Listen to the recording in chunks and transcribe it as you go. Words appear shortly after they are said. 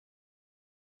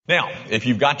Now, if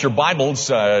you've got your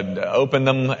Bibles, open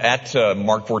them at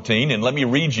Mark 14, and let me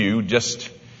read you just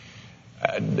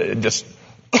a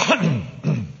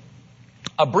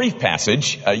brief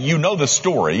passage. You know the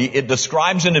story. It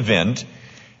describes an event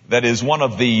that is one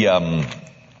of the,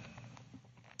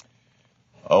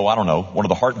 one of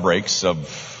the heartbreaks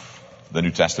of the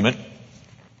New Testament.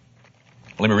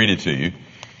 Let me read it to you.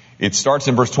 It starts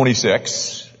in verse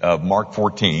 26 of Mark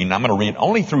 14. I'm going to read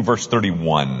only through verse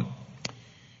 31.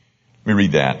 Let me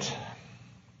read that.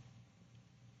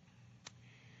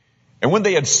 And when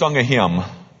they had sung a hymn,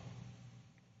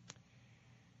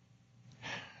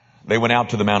 they went out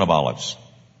to the Mount of Olives.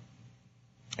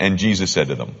 And Jesus said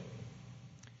to them,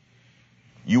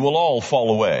 "You will all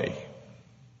fall away,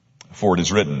 for it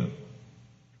is written,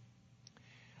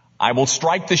 I will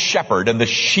strike the shepherd and the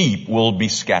sheep will be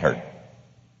scattered.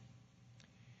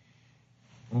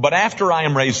 But after I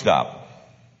am raised up,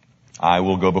 I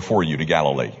will go before you to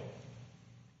Galilee."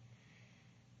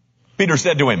 Peter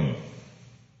said to him,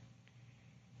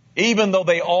 "Even though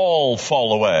they all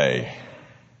fall away,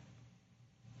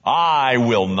 I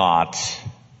will not."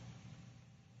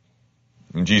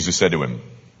 And Jesus said to him,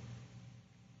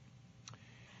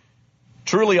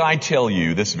 "Truly I tell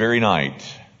you, this very night,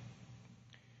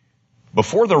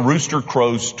 before the rooster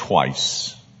crows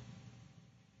twice,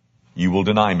 you will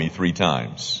deny me 3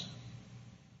 times.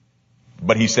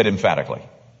 But he said emphatically,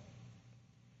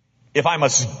 "If I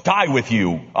must die with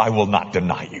you, I will not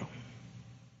deny you."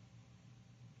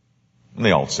 And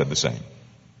they all said the same.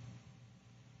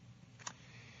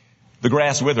 The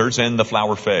grass withers and the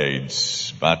flower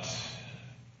fades, but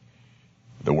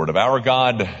the word of our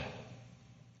God,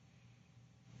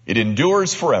 it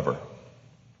endures forever.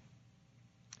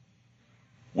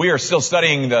 We are still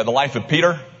studying the life of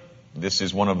Peter. This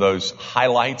is one of those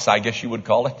highlights, I guess you would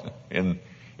call it, in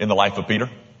the life of Peter.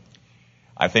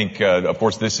 I think, of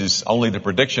course, this is only the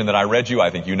prediction that I read you. I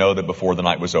think you know that before the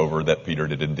night was over that Peter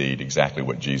did indeed exactly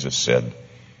what Jesus said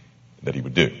that he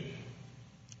would do.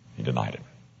 He denied him.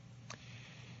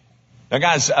 Now,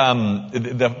 guys,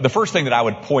 the first thing that I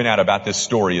would point out about this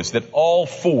story is that all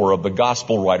 4 of the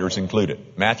gospel writers included,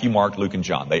 Matthew, Mark, Luke, and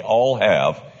John, they all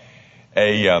have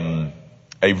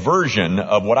a version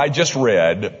of what I just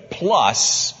read,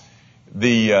 plus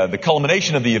the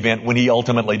culmination of the event when he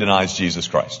ultimately denies Jesus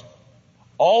Christ.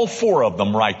 All 4 of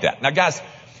them write that. Now, guys,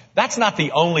 that's not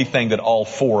the only thing that all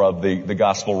 4 of the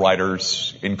gospel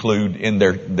writers include in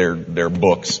their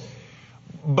books.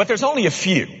 But there's only a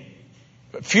few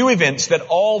events that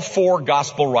all 4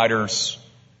 gospel writers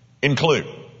include.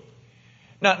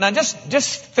 Now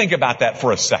just think about that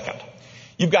for a second.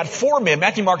 You've got 4 men,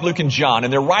 Matthew, Mark, Luke, and John,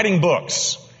 and they're writing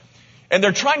books. And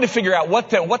they're trying to figure out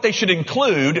what they should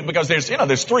include, because there's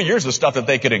 3 years of stuff that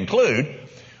they could include.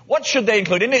 What should they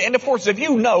include? And of course, if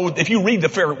you read the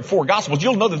 4 Gospels,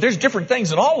 you'll know that there's different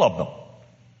things in all of them.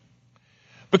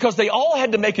 Because they all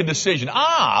had to make a decision.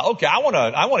 Okay, I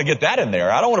want to get that in there.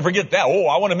 I don't want to forget that.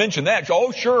 I want to mention that.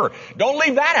 Oh, sure. Don't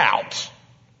leave that out.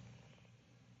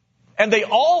 And they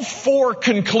all 4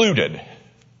 concluded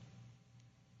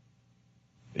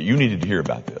that you needed to hear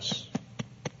about this.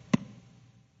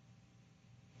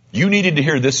 You needed to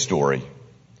hear this story.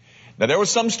 Now, there were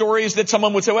some stories that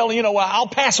someone would say, well, I'll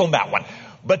pass on that one.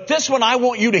 But this one I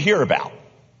want you to hear about.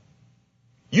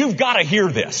 You've got to hear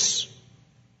this.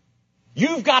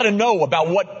 You've got to know about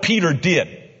what Peter did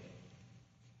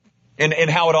and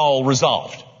how it all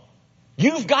resolved.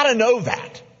 You've got to know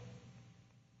that.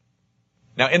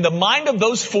 Now, in the mind of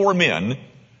those 4 men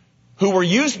who were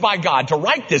used by God to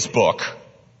write this book,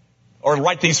 or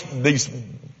write these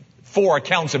 4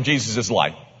 accounts of Jesus'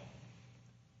 life,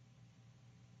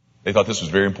 they thought this was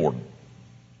very important.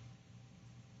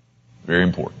 Very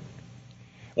important.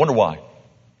 Wonder why.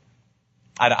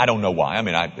 I don't know why. I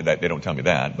mean, they don't tell me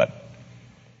that,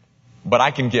 but I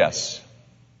can guess.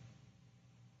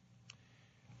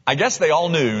 I guess they all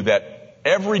knew that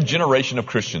every generation of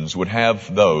Christians would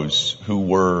have those who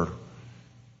were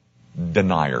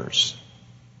deniers.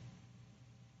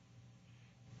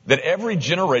 That every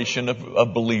generation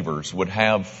of believers would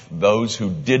have those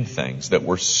who did things that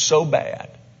were so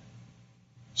bad,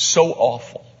 so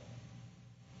awful,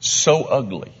 so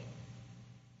ugly,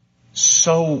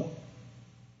 so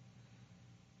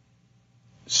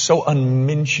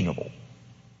unmentionable,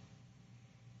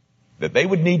 that they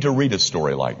would need to read a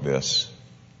story like this.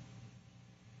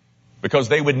 Because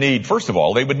they would need, first of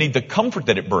all, they would need the comfort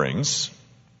that it brings.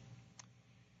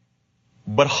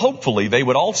 But hopefully they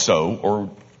would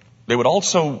also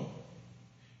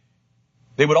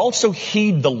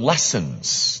heed the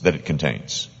lessons that it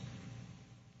contains.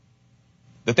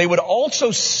 That they would also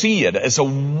see it as a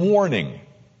warning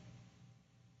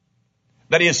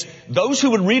That is, those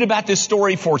who would read about this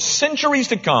story for centuries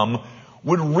to come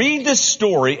would read this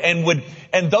story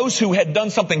and those who had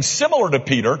done something similar to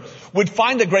Peter would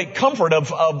find the great comfort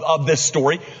of this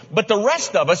story. But the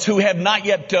rest of us who have not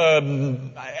yet,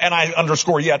 and I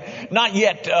underscore yet, not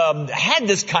yet had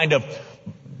this kind of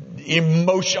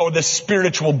emotion or this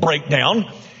spiritual breakdown,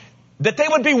 that they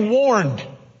would be warned,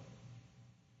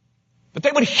 that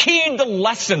they would heed the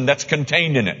lesson that's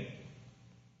contained in it.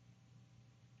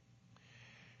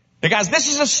 Now guys, this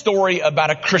is a story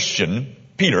about a Christian,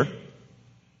 Peter,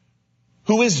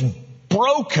 who is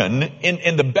broken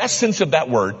in the best sense of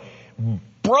that word,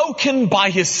 broken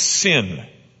by his sin.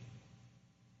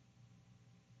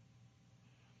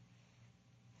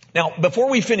 Now, before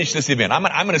we finish this event, I'm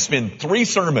going to spend 3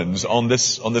 sermons on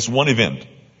this one event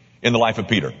in the life of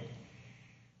Peter.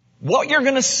 What you're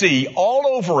going to see all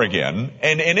over again,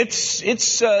 and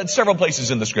it's several places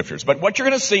in the scriptures, but what you're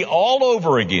going to see all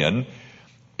over again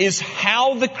is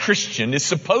how the Christian is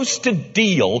supposed to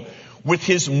deal with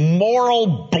his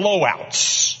moral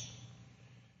blowouts.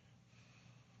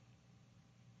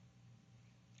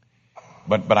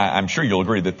 But I'm sure you'll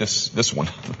agree that this one,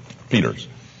 Peter's,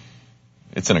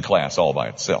 it's in a class all by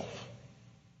itself.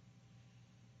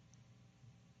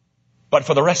 But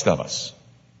for the rest of us,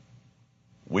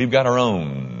 we've got our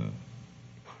own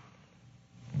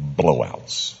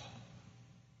blowouts.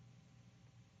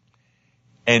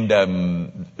 And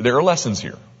there are lessons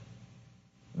here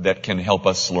that can help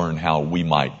us learn how we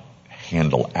might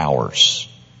handle ours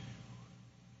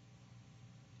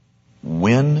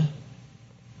when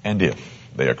and if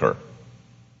they occur.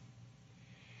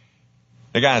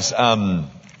 Now guys,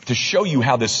 to show you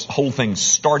how this whole thing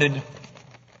started,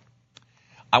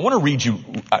 I want to read you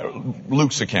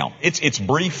Luke's account. It's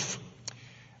brief,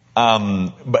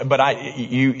 but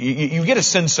you get a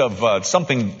sense of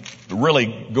something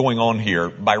really going on here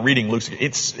by reading Luke's.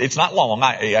 It's not long.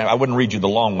 I wouldn't read you the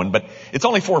long one, but it's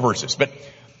only 4 verses. But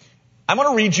I'm going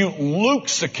to read you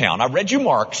Luke's account. I read you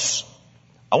Mark's.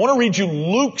 I want to read you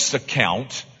Luke's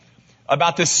account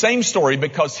about this same story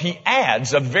because he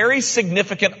adds a very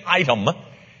significant item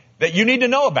that you need to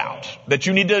know about, that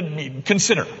you need to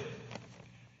consider.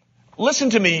 Listen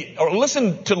to me, or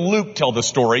listen to Luke tell the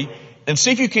story and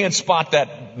see if you can't spot that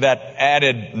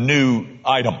added new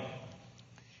item.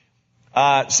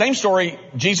 Same story,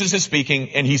 Jesus is speaking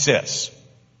and he says,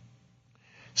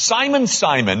 Simon,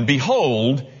 Simon,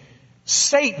 behold,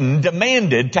 Satan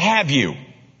demanded to have you,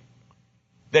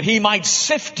 that he might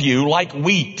sift you like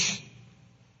wheat.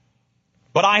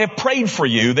 But I have prayed for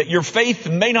you that your faith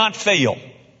may not fail.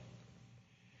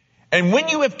 And when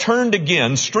you have turned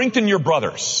again, strengthen your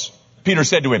brothers. Peter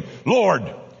said to him,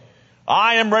 Lord,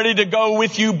 I am ready to go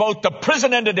with you both to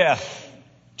prison and to death.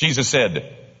 Jesus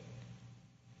said,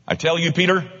 I tell you,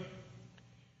 Peter,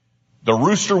 the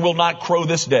rooster will not crow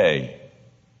this day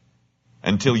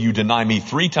until you deny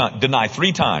 3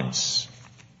 times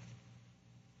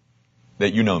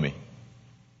that you know me.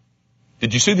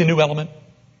 Did you see the new element?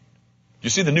 Did you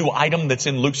see the new item that's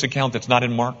in Luke's account that's not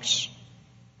in Mark's?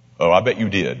 Oh, I bet you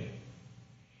did.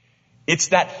 It's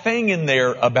that thing in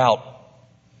there about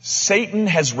Satan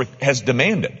has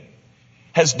demanded,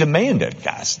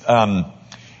 guys.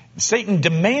 Satan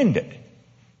demanded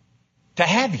to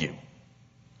have you,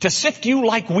 to sift you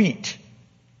like wheat.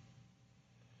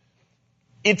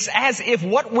 It's as if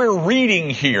what we're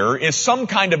reading here is some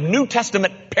kind of New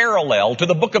Testament parallel to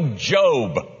the book of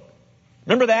Job.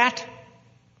 Remember that?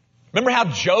 Remember how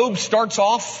Job starts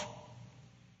off?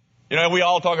 You know, we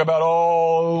all talk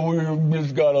about, we've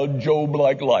just got a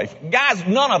Job-like life. Guys,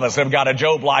 none of us have got a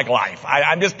Job-like life.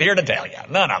 I'm just here to tell you.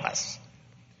 None of us.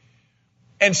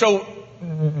 And so,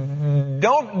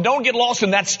 don't get lost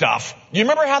in that stuff. You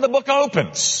remember how the book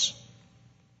opens?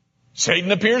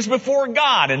 Satan appears before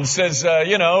God and says,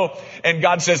 and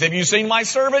God says, have you seen my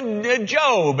servant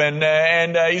Job?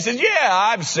 And he says, yeah,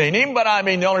 I've seen him, but I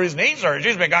mean, the only reason he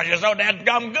searches is because you're so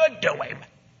damn good to him.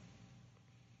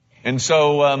 And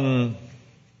so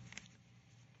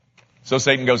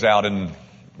Satan goes out and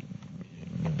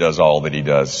does all that he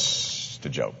does to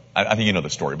Job. I think you know the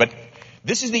story. But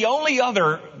this is the only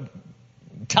other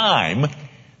time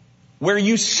where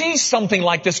you see something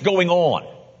like this going on.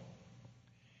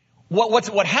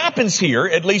 What happens here,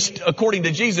 at least according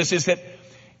to Jesus, is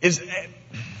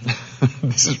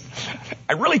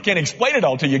I really can't explain it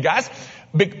all to you guys,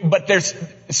 but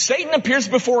Satan appears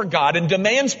before God and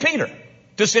demands Peter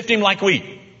to sift him like wheat.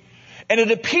 And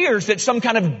it appears that some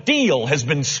kind of deal has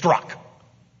been struck.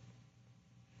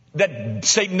 That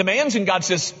Satan demands and God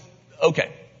says,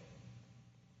 okay.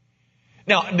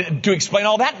 Now, to explain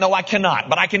all that, no, I cannot.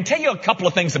 But I can tell you a couple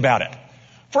of things about it.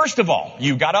 First of all,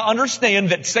 you've got to understand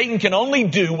that Satan can only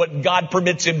do what God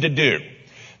permits him to do.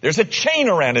 There's a chain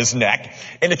around his neck,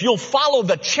 and if you'll follow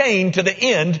the chain to the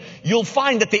end, you'll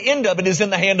find that the end of it is in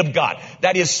the hand of God.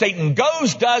 That is, Satan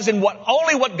goes, does, and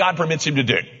only what God permits him to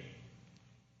do.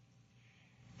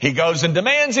 He goes and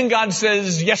demands, and God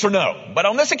says yes or no. But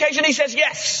on this occasion, he says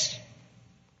yes.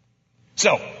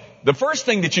 So, the first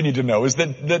thing that you need to know is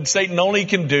that Satan only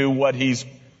can do what he's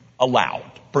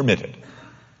allowed, permitted.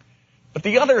 But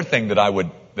the other thing that I would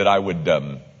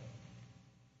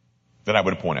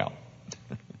point out,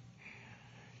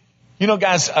 you know,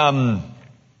 guys,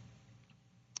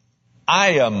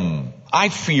 I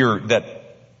fear that,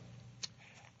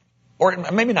 or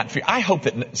maybe not fear, I hope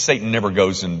that Satan never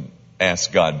goes and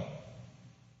asks God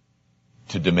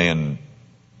to demand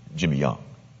Jimmy Young.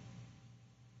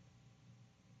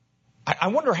 I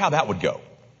wonder how that would go.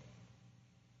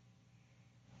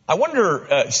 I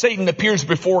wonder, Satan appears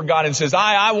before God and says,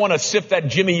 I want to sift that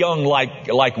Jimmy Young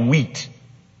like wheat.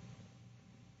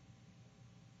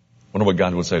 Wonder what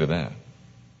God would say to that.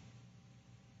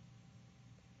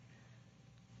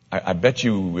 I bet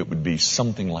you it would be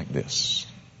something like this.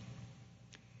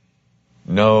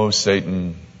 No,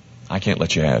 Satan, I can't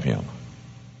let you have him.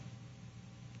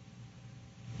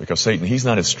 Because Satan, he's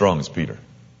not as strong as Peter.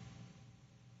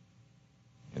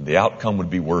 And the outcome would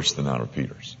be worse than that of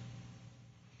Peter's.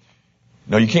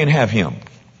 No, you can't have him.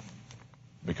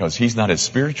 Because he's not as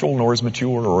spiritual nor as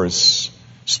mature or as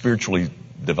spiritually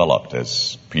developed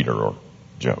as Peter or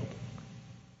Job.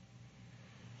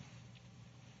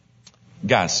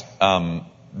 Guys, the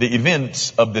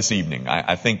events of this evening,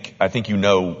 I think you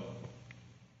know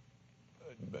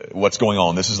what's going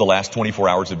on. This is the last 24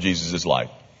 hours of Jesus' life.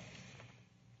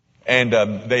 And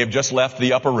they have just left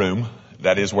the upper room.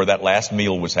 That is where that last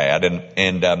meal was had.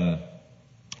 And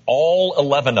all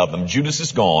 11 of them, Judas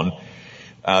is gone.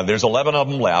 There's 11 of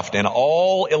them left, and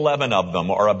all 11 of them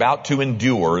are about to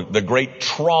endure the great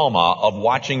trauma of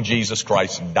watching Jesus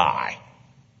Christ die.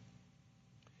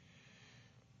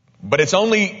 But it's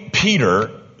only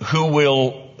Peter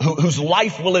whose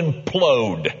life will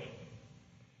implode.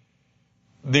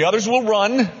 The others will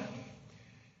run,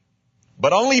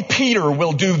 but only Peter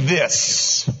will do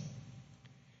this.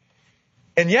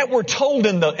 And yet we're told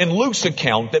in Luke's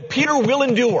account that Peter will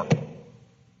endure.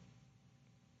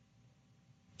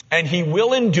 And he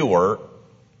will endure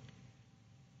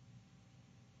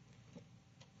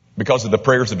because of the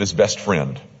prayers of his best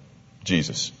friend,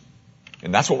 Jesus.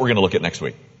 And that's what we're going to look at next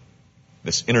week.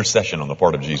 This intercession on the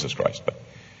part of Jesus Christ. But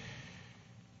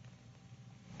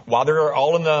while they're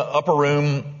all in the upper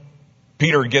room,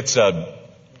 Peter gets a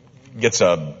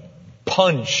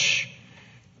punch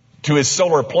to his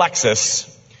solar plexus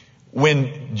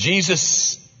when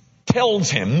Jesus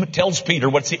tells Peter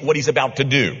what he's about to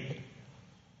do.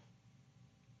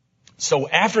 So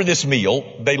after this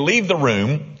meal, they leave the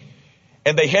room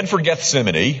and they head for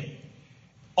Gethsemane.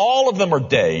 All of them are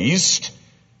dazed,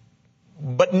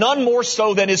 but none more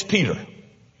so than is Peter.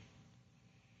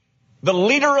 The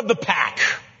leader of the pack,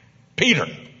 Peter,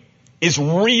 is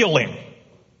reeling.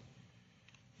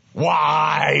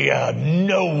 Why,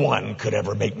 no one could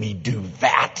ever make me do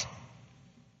that.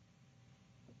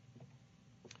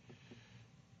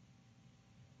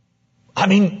 I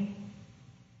mean,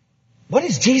 what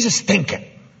is Jesus thinking?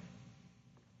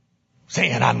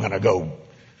 Saying, I'm going to go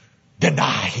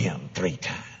deny him 3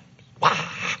 times. Why?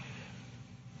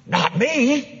 Not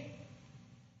me.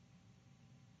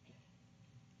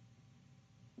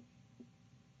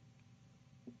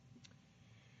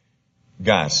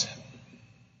 Guys,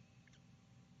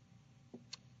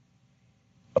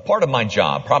 a part of my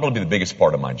job, probably the biggest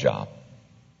part of my job,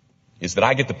 is that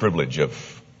I get the privilege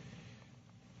of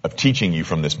teaching you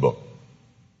from this book.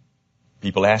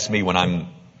 People ask me when I'm,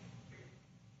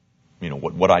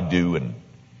 what I do, and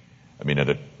at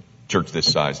a church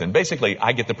this size, and basically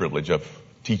I get the privilege of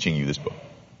teaching you this book.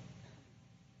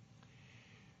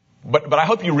 But I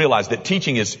hope you realize that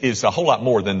teaching is a whole lot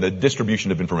more than the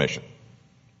distribution of information.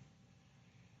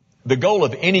 The goal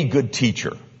of any good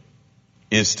teacher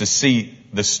is to see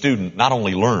the student not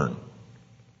only learn,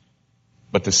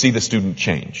 but to see the student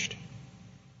changed.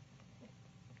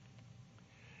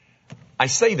 I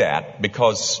say that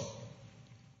because,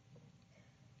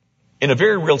 in a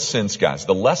very real sense, guys,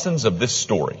 the lessons of this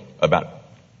story about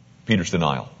Peter's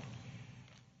denial,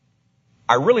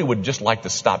 I really would just like to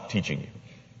stop teaching you.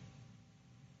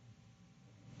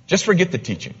 Just forget the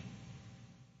teaching.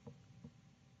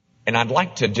 And I'd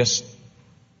like to just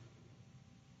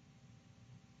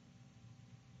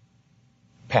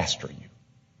pastor you.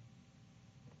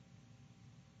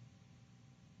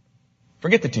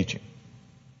 Forget the teaching.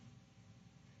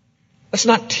 Let's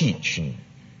not teach and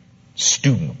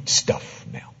student stuff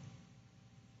now.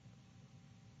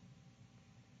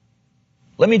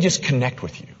 Let me just connect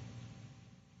with you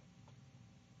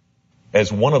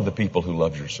as one of the people who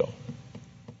loves your soul.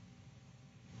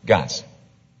 Guys,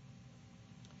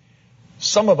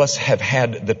 some of us have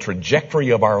had the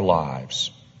trajectory of our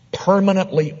lives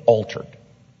permanently altered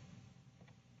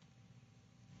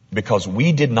because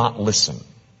we did not listen.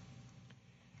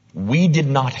 We did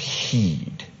not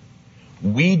heed.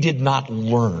 We did not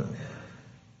learn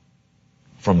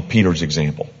from Peter's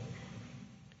example.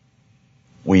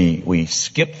 We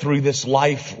skipped through this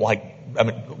life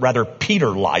rather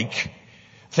Peter-like,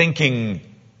 thinking,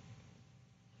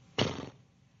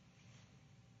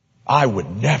 I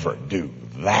would never do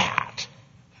that.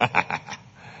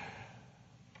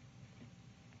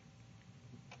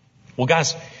 Well,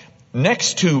 guys,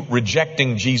 next to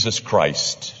rejecting Jesus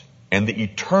Christ and the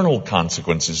eternal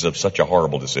consequences of such a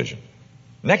horrible decision,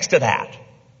 next to that,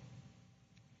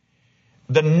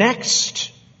 the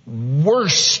next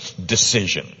worst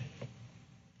decision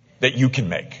that you can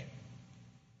make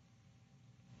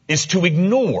is to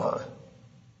ignore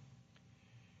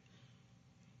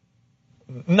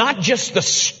not just the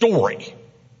story,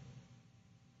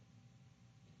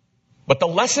 but the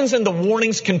lessons and the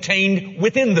warnings contained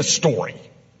within the story.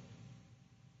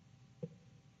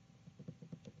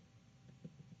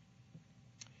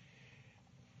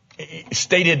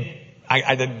 Stated,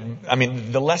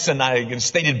 the lesson I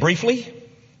stated briefly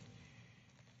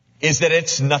is that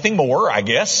it's nothing more, I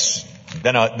guess,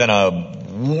 than a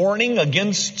warning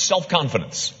against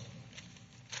self-confidence.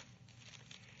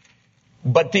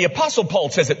 But the Apostle Paul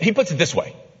says it, he puts it this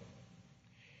way.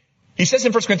 He says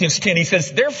in 1 Corinthians 10, he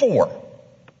says, therefore,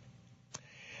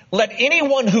 let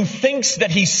anyone who thinks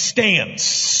that he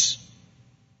stands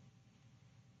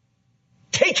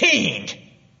take heed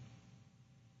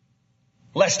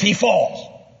lest he fall.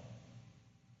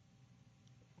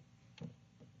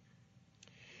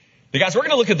 Now, guys, we're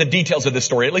going to look at the details of this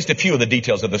story, at least a few of the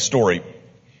details of the story.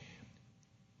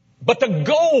 But the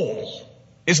goal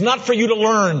is not for you to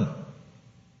learn.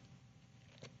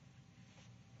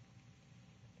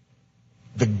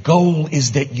 The goal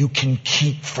is that you can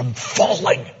keep from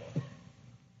falling.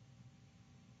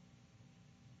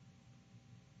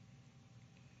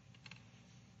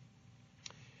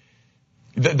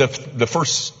 The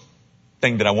first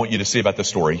thing that I want you to see about the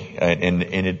story, and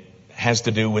it has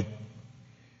to do with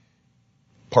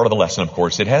part of the lesson, of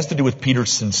course, it has to do with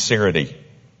Peter's sincerity.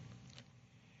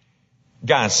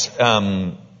 Guys,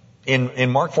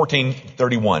 in Mark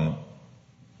 14:31,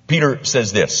 Peter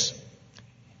says this,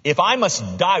 if I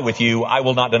must die with you, I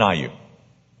will not deny you.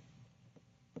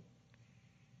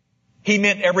 He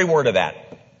meant every word of that.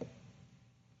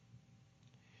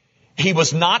 He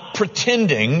was not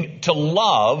pretending to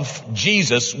love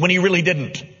Jesus when he really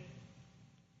didn't.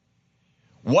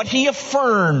 What he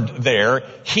affirmed there,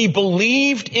 he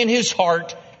believed in his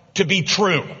heart to be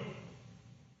true.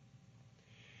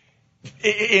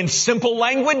 In simple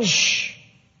language,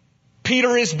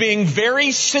 Peter is being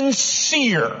very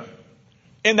sincere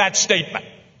in that statement.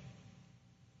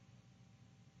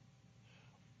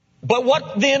 But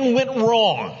what then went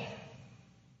wrong?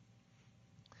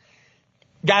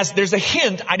 Guys, there's a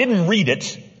hint. I didn't read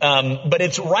it, but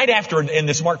it's right after in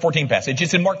this Mark 14 passage.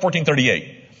 It's in Mark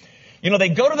 14:38. You know, they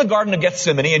go to the Garden of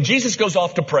Gethsemane and Jesus goes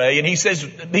off to pray and he says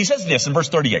this in verse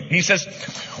 38. He says,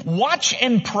 watch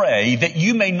and pray that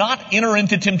you may not enter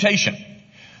into temptation.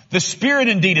 The spirit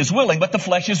indeed is willing, but the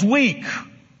flesh is weak.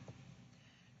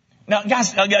 Now,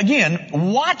 guys, again,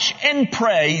 watch and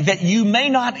pray that you may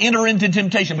not enter into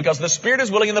temptation because the spirit is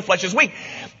willing and the flesh is weak.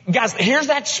 Guys, here's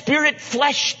that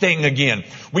spirit-flesh thing again.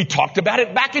 We talked about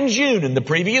it back in June in the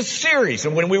previous series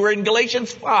and when we were in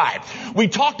Galatians 5. We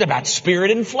talked about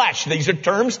spirit and flesh. These are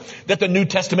terms that the New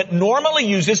Testament normally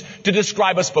uses to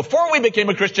describe us before we became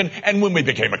a Christian and when we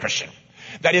became a Christian.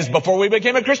 That is, before we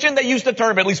became a Christian, they used the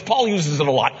term, at least Paul uses it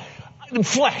a lot,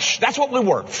 flesh. That's what we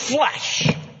were,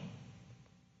 flesh.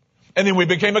 And then we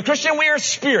became a Christian, we are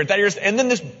spirit. That is, and then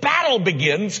this battle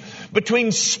begins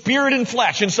between spirit and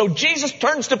flesh. And so Jesus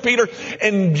turns to Peter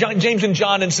and James and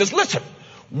John and says, listen,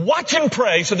 watch and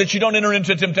pray so that you don't enter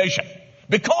into temptation.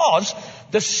 Because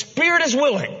the spirit is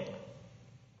willing,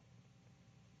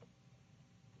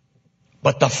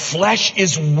 but the flesh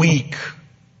is weak.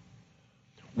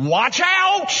 Watch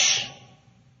out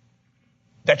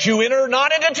that you enter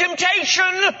not into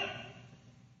temptation.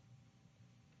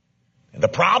 The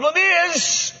problem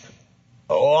is,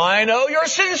 I know you're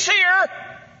sincere.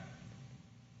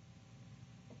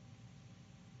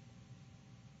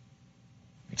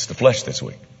 It's the flesh that's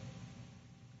weak.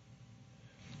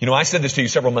 You know, I said this to you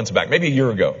several months back, maybe a year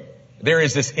ago. There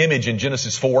is this image in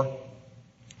Genesis 4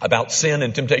 about sin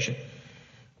and temptation.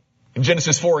 In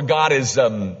Genesis 4, God is,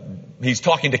 he's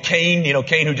talking to Cain, you know,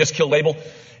 Cain who just killed Abel,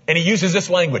 and he uses this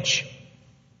language.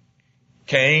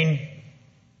 Cain,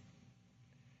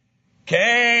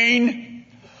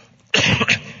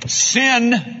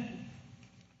 sin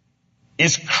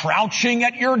is crouching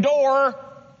at your door.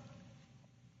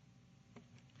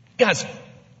 Guys,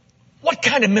 what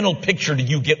kind of mental picture do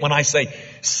you get when I say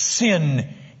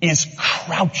sin is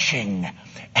crouching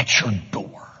at your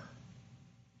door?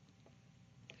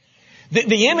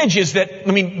 The image is that,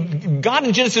 God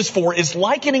in Genesis 4 is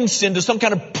likening sin to some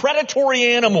kind of predatory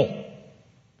animal.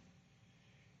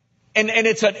 And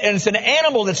it's an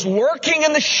animal that's lurking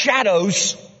in the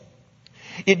shadows.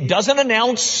 It doesn't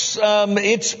announce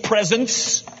its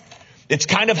presence. It's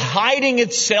kind of hiding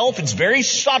itself. It's very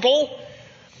subtle.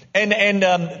 And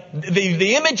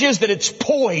the image is that it's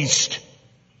poised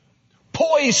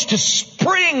to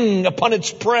spring upon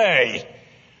its prey.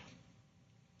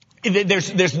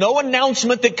 There's no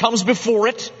announcement that comes before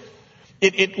it.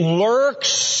 It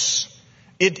lurks.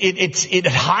 It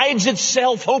hides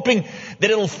itself, hoping that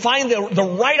it'll find the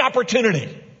right opportunity,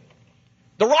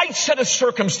 the right set of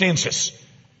circumstances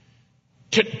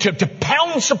to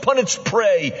pounce upon its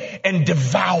prey and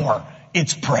devour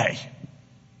its prey.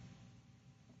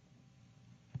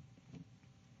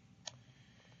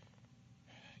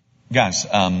 Guys,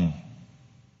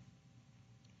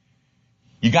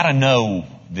 you gotta know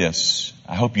this.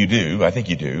 I hope you do. I think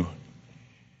you do.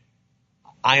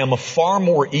 I am a far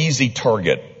more easy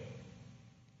target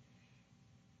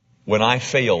when I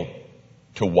fail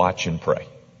to watch and pray.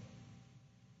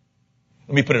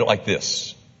 Let me put it like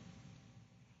this.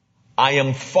 I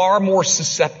am far more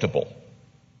susceptible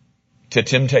to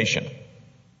temptation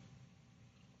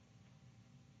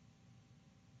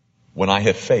when I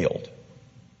have failed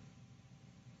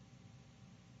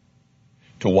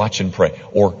to watch and pray,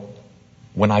 or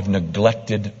when I've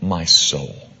neglected my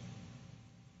soul.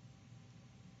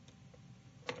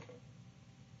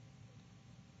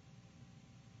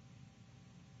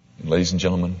 And ladies and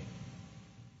gentlemen,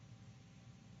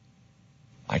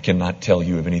 I cannot tell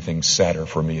you of anything sadder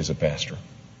for me as a pastor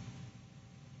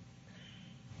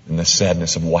than the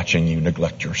sadness of watching you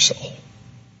neglect your soul.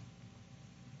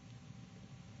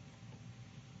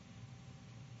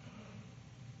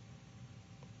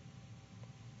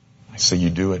 I see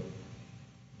you do it.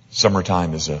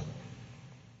 Summertime is a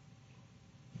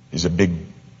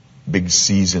big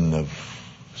season of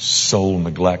soul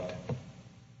neglect.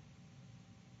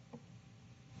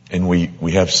 And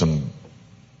we have some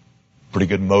pretty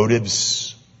good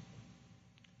motives.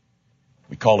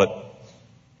 We call it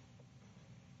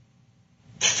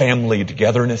family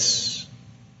togetherness.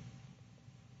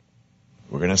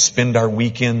 We're going to spend our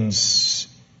weekends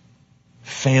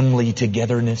family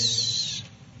togetherness.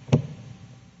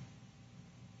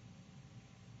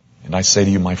 And I say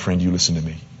to you, my friend, you listen to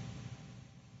me.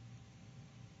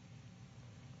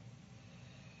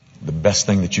 The best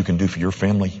thing that you can do for your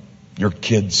family, your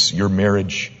kids, your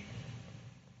marriage,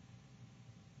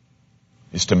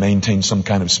 is to maintain some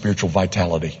kind of spiritual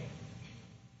vitality.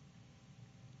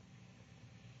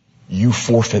 You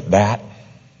forfeit that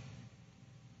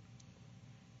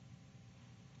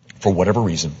for whatever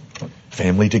reason.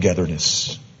 Family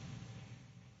togetherness.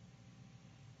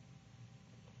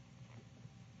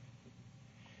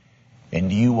 And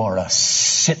you are a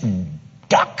sitting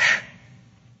duck.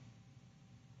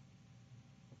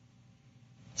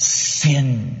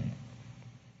 Sin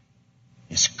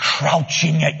is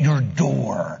crouching at your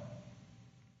door.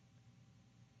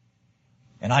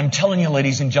 And I'm telling you,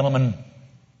 ladies and gentlemen,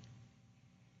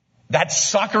 that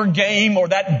soccer game or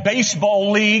that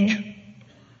baseball league,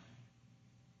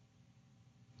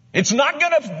 it's not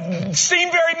going to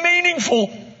seem very meaningful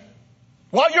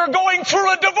while you're going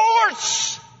through a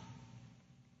divorce.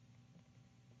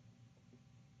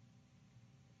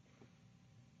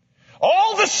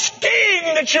 All the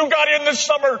skiing that you got in this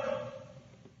summer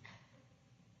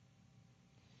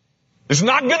is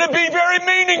not going to be very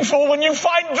meaningful when you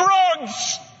find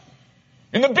drugs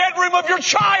in the bedroom of your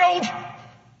child.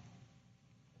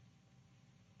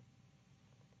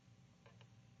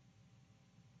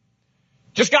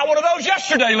 Just got one of those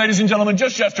yesterday, ladies and gentlemen,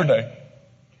 just yesterday.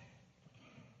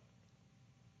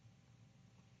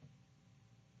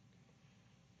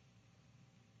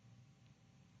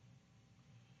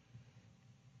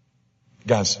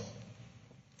 Guys,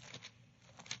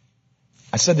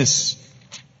 I said this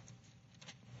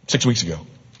 6 weeks ago.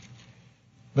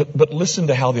 But listen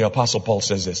to how the Apostle Paul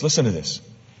says this. Listen to this.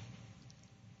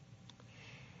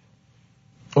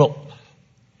 Well,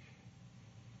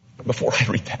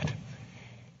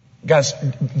 Guys,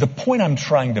 the point I'm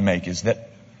trying to make is that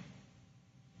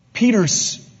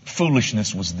Peter's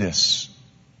foolishness was this.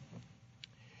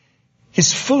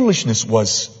 His foolishness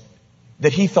was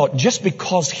that he thought just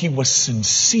because he was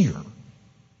sincere,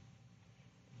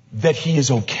 that he is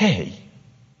okay.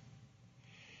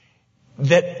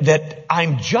 That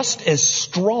I'm just as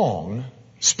strong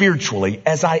spiritually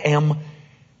as I am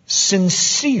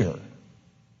sincere.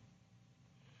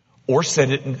 Or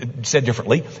said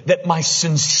differently, that my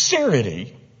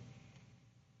sincerity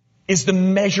is the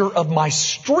measure of my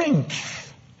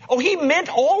strength. Oh, he meant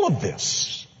all of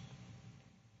this.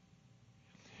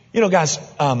 You know, guys,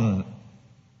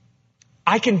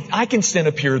 I can stand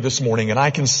up here this morning and I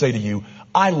can say to you,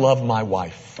 I love my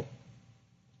wife.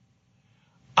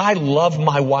 I love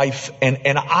my wife and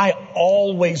I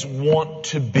always want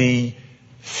to be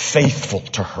faithful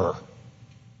to her.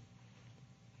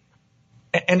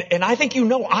 And I think you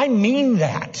know, I mean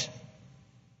that.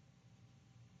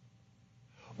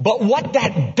 But what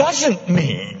that doesn't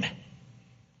mean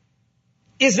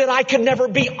is that I can never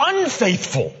be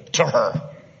unfaithful to her.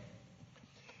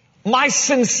 My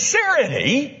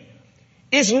sincerity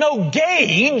is no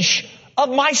gauge of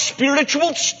my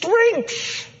spiritual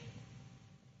strength.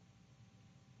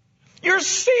 You're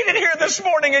seated here this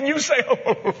morning and you say,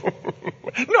 oh,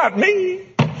 not me.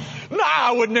 No,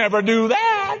 I would never do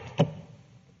that.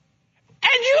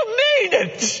 And you mean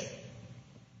it.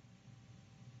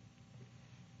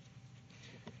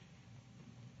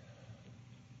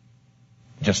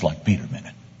 Just like Peter meant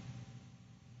it.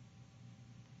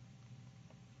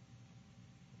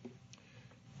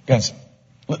 Guys,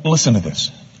 listen to this.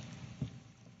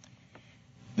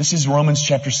 This is Romans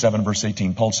chapter 7, verse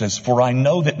 18. Paul says, "For I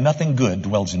know that nothing good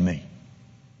dwells in me,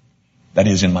 that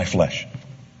is, in my flesh.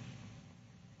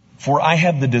 For I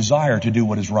have the desire to do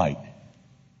what is right,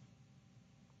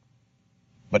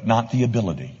 but not the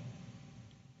ability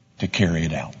to carry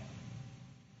it out."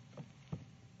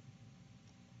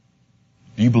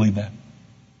 Do you believe that?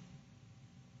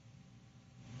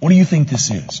 What do you think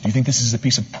this is? Do you think this is a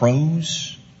piece of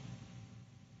prose?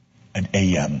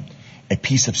 A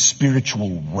piece of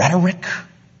spiritual rhetoric?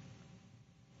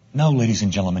 No, ladies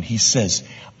and gentlemen, he says,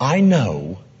 I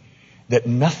know that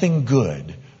nothing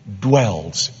good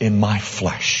dwells in my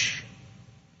flesh.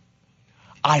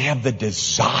 I have the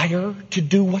desire to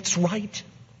do what's right.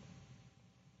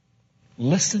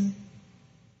 Listen.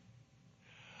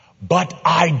 But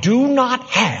I do not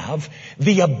have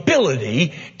the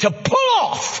ability to pull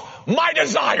off my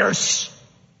desires.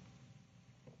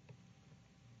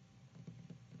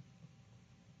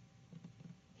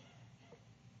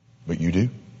 But you do.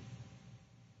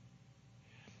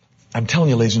 I'm telling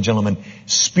you, ladies and gentlemen,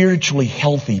 spiritually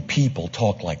healthy people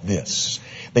talk like this.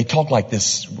 They talk like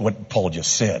this, what Paul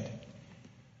just said.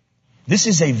 This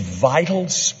is a vital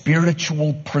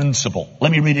spiritual principle.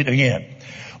 Let me read it again.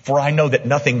 For I know that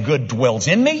nothing good dwells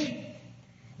in me,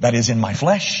 that is in my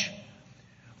flesh.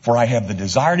 For I have the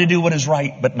desire to do what is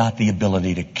right, but not the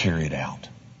ability to carry it out.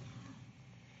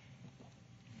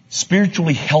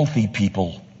 Spiritually healthy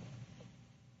people,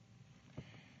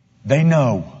 they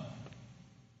know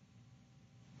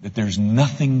that there's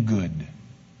nothing good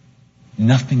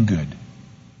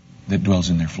that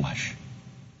dwells in their flesh.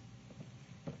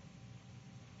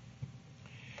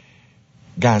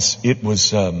 Guys, it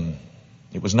was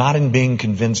not in being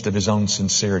convinced of his own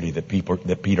sincerity that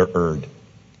Peter erred.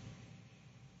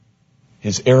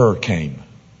 His error came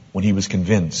when he was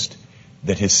convinced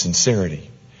that his sincerity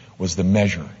was the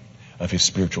measure of his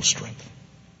spiritual strength.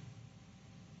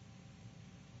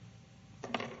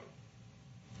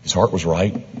 His heart was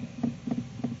right.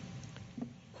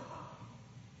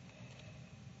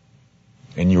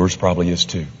 And yours probably is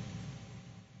too.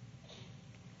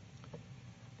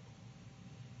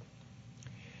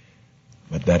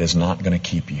 But that is not going to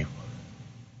keep you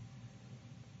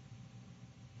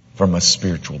from a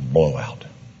spiritual blowout.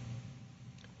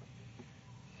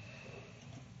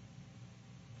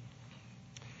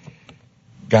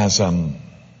 Guys, the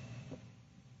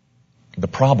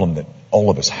problem that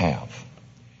all of us have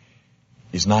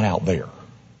is not out there.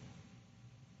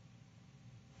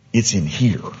 It's in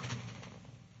here.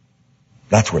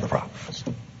 That's where the problem is.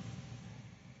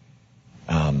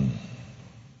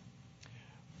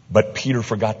 But Peter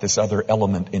forgot this other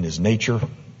element in his nature,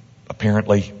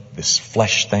 apparently, this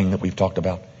flesh thing that we've talked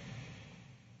about.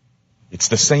 It's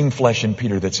the same flesh in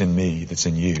Peter that's in me, that's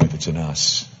in you, that's in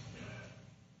us.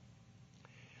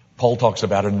 Paul talks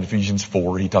about it in Ephesians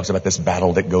 4. He talks about this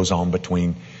battle that goes on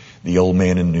between the old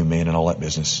man and new man and all that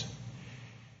business.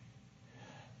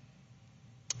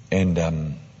 And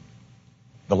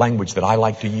the language that I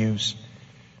like to use,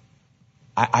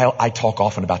 I talk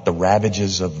often about the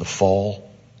ravages of the fall.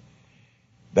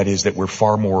 That is, that we're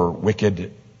far more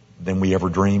wicked than we ever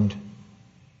dreamed.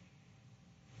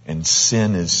 And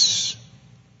sin is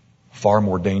far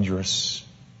more dangerous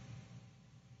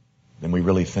than we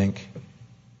really think.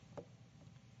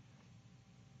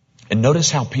 And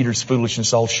notice how Peter's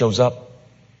foolishness all shows up.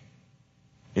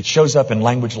 It shows up in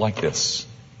language like this.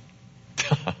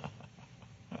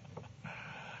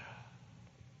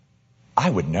 I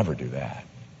would never do that.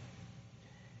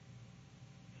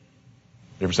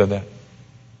 You ever said that?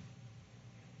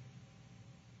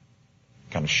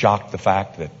 Kind of shocked the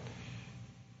fact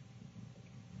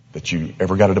that you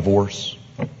ever got a divorce?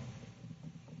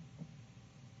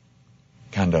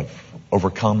 Kind of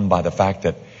overcome by the fact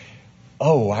that,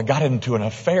 oh, I got into an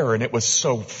affair and it was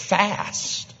so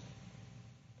fast.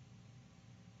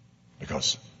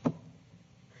 Because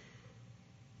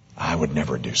I would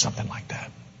never do something like that.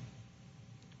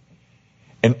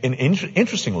 And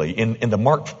interestingly, in the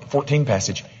Mark 14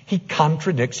 passage, he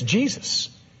contradicts Jesus.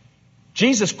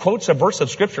 Jesus quotes a verse of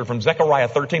scripture from Zechariah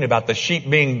 13 about the sheep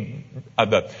being,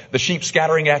 the sheep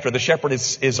scattering after the shepherd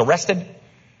is arrested.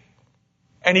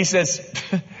 And he says,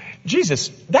 Jesus,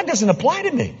 that doesn't apply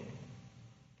to me.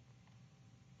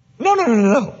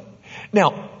 No.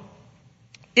 Now,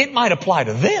 it might apply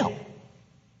to them,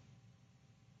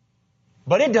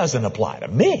 but it doesn't apply to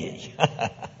me.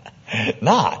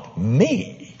 Not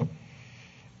me.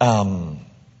 All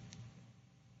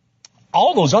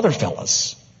those other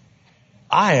fellas,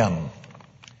 I'm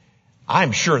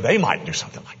sure they might do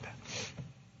something like that.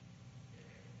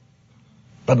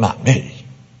 But not me.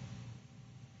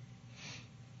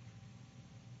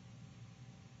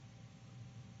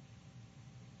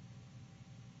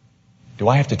 Do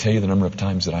I have to tell you the number of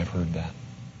times that I've heard that?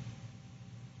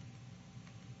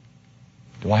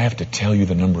 Do I have to tell you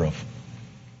the number of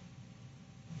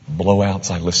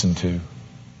blowouts I listen to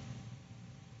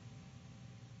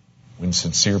when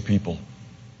sincere people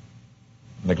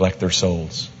neglect their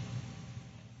souls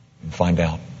and find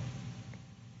out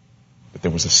that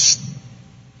there was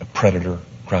a predator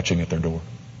crouching at their door?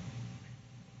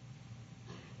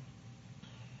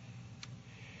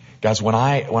 Guys, when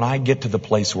I get to the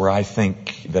place where I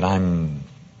think that I'm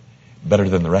better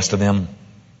than the rest of them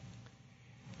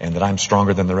and that I'm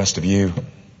stronger than the rest of you,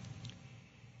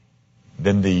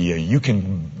 then you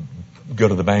can go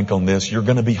to the bank on this. You're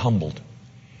going to be humbled.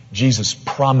 Jesus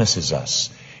promises us.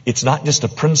 It's not just a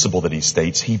principle that he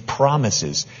states. He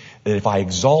promises that if I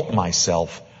exalt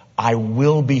myself, I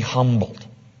will be humbled.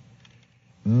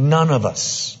 None of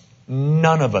us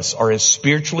are as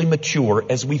spiritually mature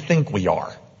as we think we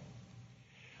are.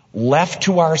 Left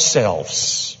to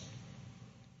ourselves,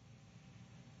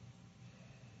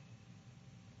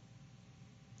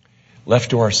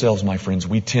 my friends,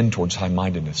 we tend towards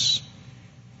high-mindedness,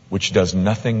 which does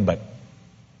nothing but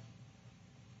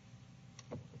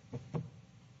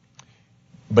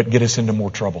get us into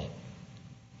more trouble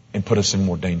and put us in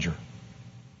more danger.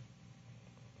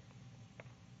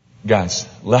 Guys,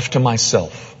 left to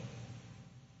myself,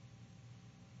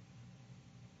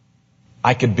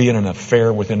 I could be in an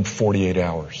affair within 48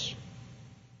 hours.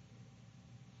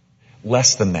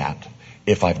 Less than that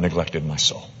if I've neglected my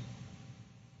soul.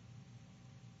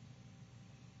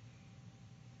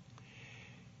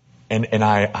 And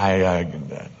I'll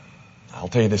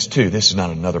tell you this too. This is not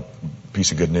another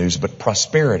piece of good news, but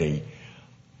prosperity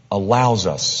allows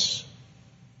us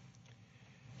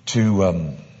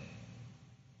to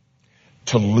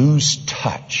lose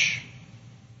touch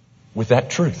with that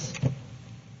truth.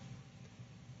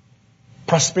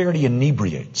 Prosperity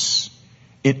inebriates.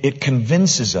 It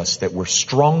convinces us that we're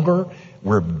stronger,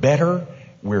 we're better,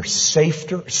 we're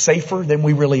safer than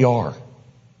we really are.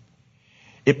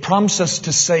 It prompts us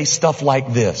to say stuff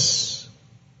like this.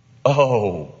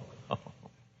 Oh,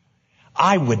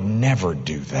 I would never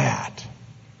do that.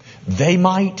 They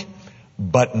might,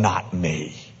 but not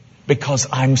me. Because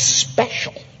I'm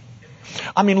special.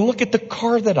 I mean, look at the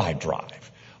car that I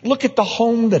drive. Look at the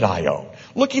home that I own.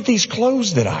 Look at these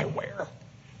clothes that I wear.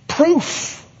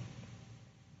 Proof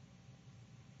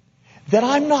that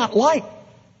I'm not like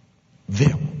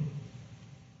them.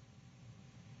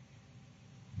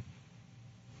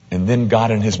 And then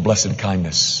God in his blessed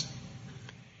kindness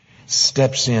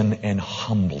steps in and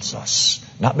humbles us.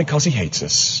 Not because he hates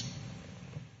us,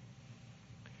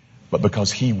 but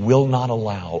because he will not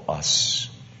allow us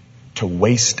to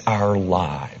waste our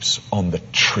lives on the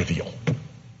trivial.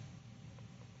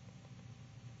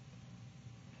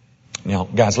 Now,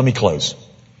 guys, let me close.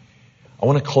 I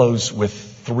want to close with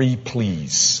 3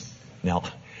 pleas. Now,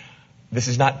 this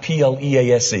is not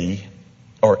P-L-E-A-S-E,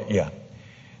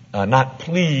 not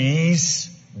please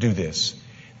do this.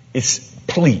 It's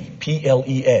plea,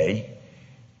 P-L-E-A,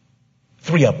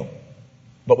 3 of them.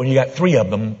 But when you got 3 of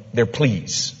them, they're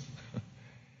pleas.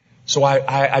 So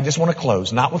I just want to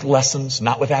close, not with lessons,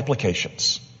 not with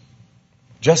applications.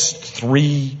 Just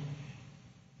 3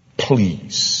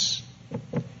 pleas.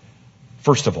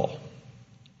 First of all,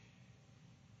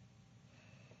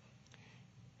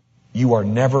 you are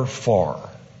never far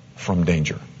from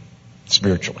danger,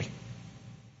 spiritually.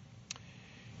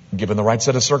 Given the right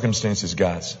set of circumstances,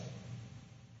 guys,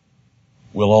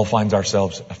 we'll all find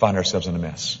ourselves in a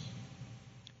mess.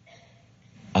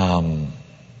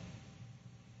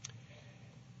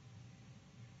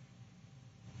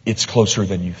 It's closer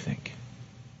than you think.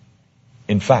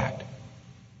 In fact,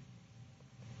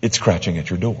 it's scratching at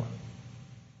your door.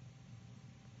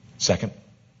 Second,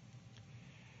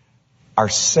 our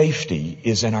safety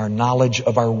is in our knowledge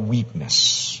of our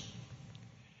weakness.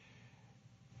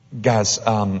 Guys,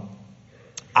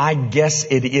 I guess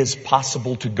it is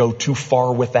possible to go too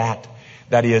far with that.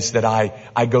 That is, that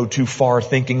I go too far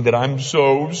thinking that I'm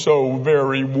so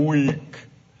very weak.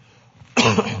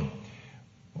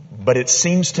 But it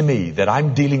seems to me that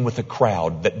I'm dealing with a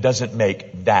crowd that doesn't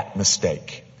make that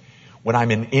mistake. When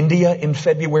I'm in India in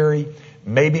February,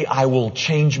 maybe I will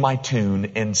change my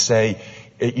tune and say,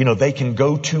 they can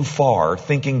go too far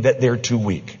thinking that they're too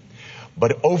weak.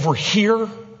 But over here,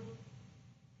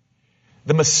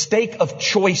 the mistake of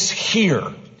choice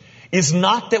here is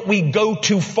not that we go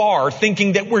too far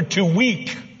thinking that we're too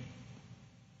weak.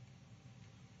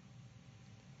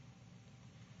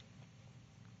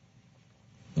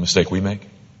 The mistake we make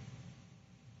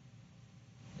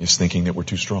is thinking that we're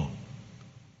too strong.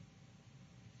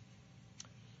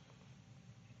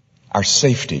 Our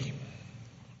safety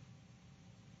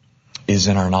is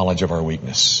in our knowledge of our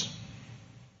weakness.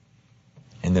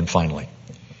 And then finally,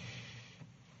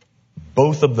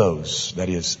 both of those, that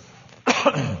is,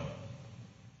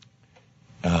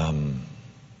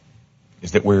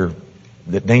 is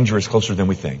that danger is closer than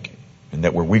we think and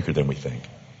that we're weaker than we think.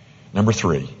 Number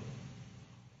 3,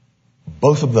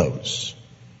 both of those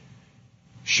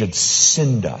should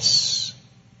send us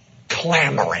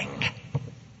clamoring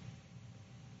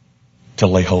to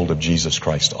lay hold of Jesus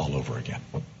Christ all over again.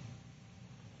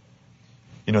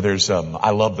 There's, I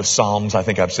love the Psalms. I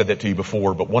think I've said that to you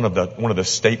before, but one of the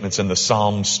statements in the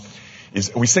Psalms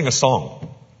is, we sing a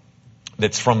song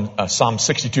that's from Psalm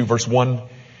 62 verse 1,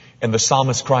 and the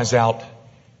psalmist cries out,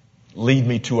 "Lead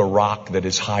me to a rock that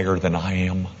is higher than I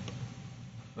am."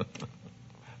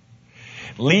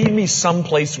 Lead me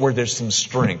someplace where there's some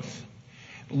strength.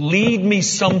 Lead me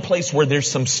someplace where there's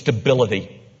some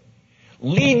stability.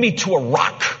 Lead me to a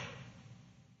rock.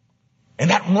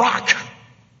 And that rock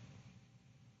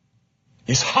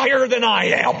is higher than I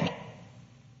am.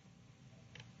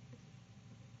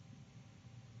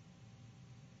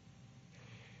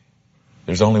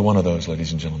 There's only one of those,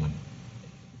 ladies and gentlemen.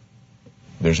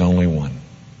 There's only one.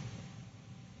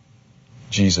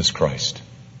 Jesus Christ.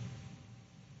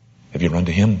 Have you run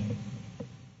to Him?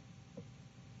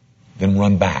 Then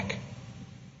run back.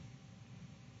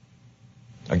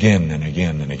 Again and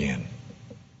again and again.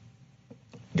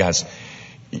 Guys,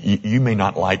 you may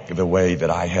not like the way that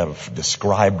I have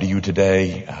described to you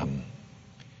today,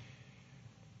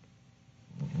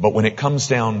 but when it comes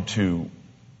down to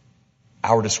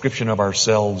our description of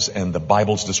ourselves and the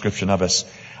Bible's description of us,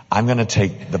 I'm going to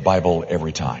take the Bible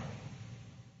every time.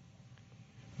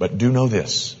 But do know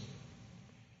this.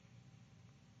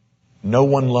 No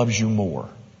one loves you more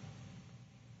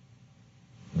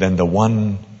than the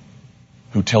one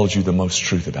who tells you the most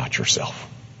truth about yourself.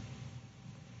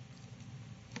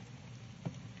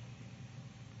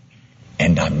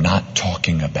 And I'm not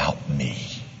talking about me.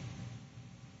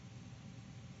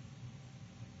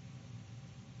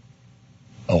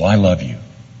 Oh, I love you.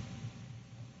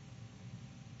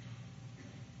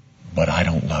 But I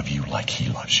don't love you like He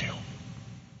loves you.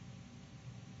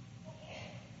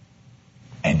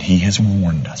 And He has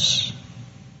warned us.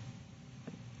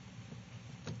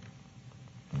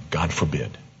 God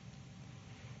forbid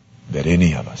that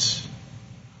any of us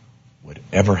would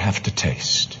ever have to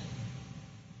taste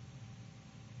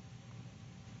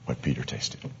what Peter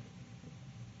tasted.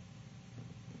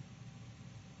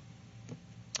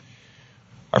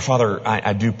 Our Father,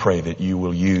 I do pray that you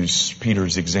will use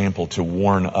Peter's example to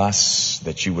warn us,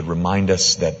 that you would remind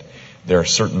us that there are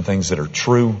certain things that are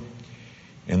true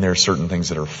and there are certain things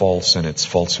that are false, and it's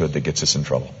falsehood that gets us in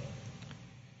trouble.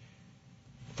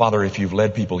 Father, if you've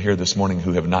led people here this morning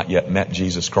who have not yet met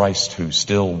Jesus Christ, who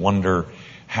still wonder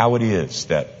how it is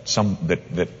that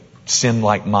sin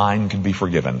like mine can be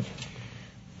forgiven,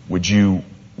 would you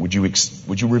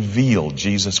would you reveal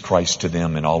Jesus Christ to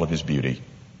them in all of His beauty?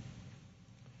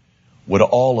 Would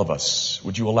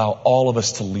you allow all of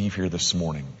us to leave here this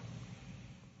morning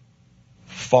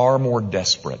far more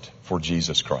desperate for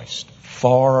Jesus Christ,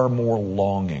 far more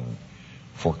longing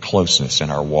for closeness in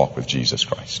our walk with Jesus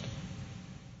Christ?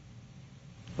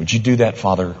 Would you do that,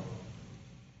 Father,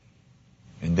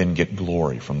 and then get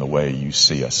glory from the way you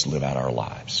see us live out our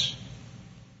lives?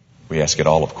 We ask it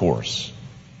all, of course,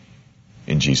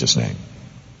 in Jesus' name.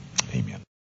 Amen.